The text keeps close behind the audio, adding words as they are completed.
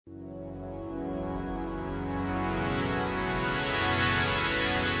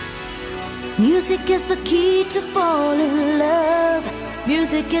Music is the key to fall in love.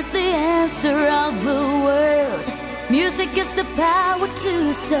 Music is the answer of the world. Music is the power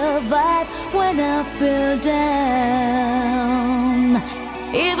to survive when I feel down.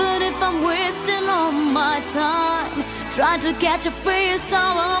 Even if I'm wasting all my time trying to catch a face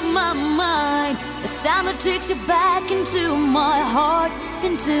out of my mind, the sound that takes you back into my heart,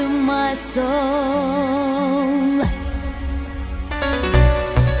 into my soul.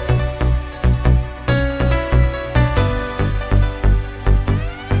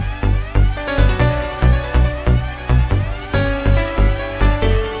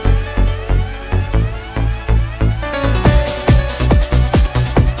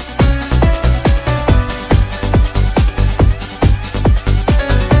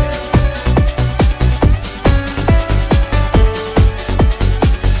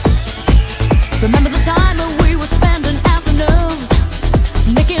 Remember the time when we were spending afternoons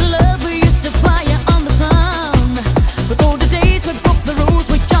making love, we used to play it on the sun. But all the days we broke the rules,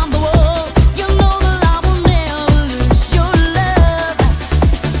 we jumped the wall. You know that I will never lose your love.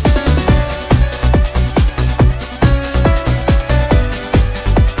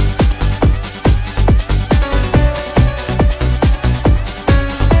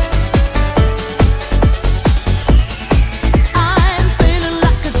 I'm feeling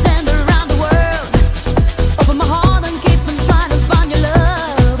like a tender around the world. Open my heart and keep on trying to find your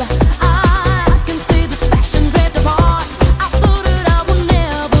love. I can see this passion drift apart. I thought that I would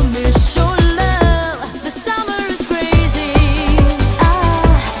never miss your love. The summer is crazy.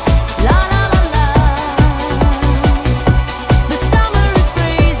 La la la la. The summer is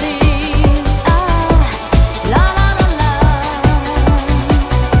crazy. La la la la.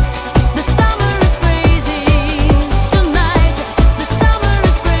 The summer is crazy tonight. The summer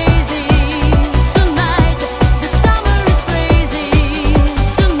is crazy tonight. The summer is crazy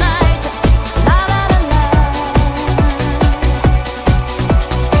tonight. La la la la.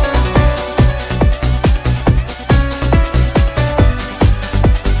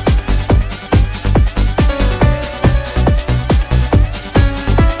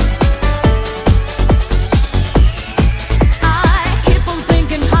 I keep on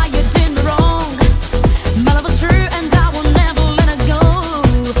thinking how you did me wrong. My love was true and I will never let it go.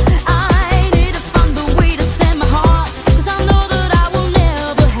 I need to find a way to send my heart, 'cause I know that I will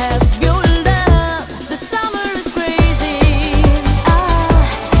never have your love. The summer is crazy.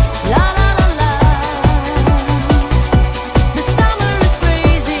 La la la la. The summer is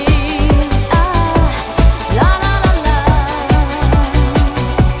crazy. La la la la.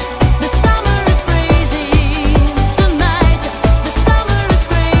 The summer is crazy tonight. The summer is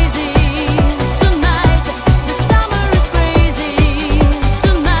crazy tonight. The summer is crazy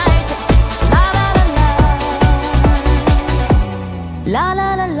tonight. La la la la. La la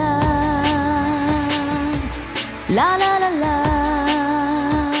la la. La la la la.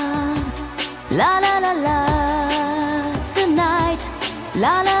 La la la la. Tonight.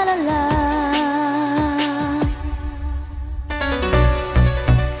 La la la la.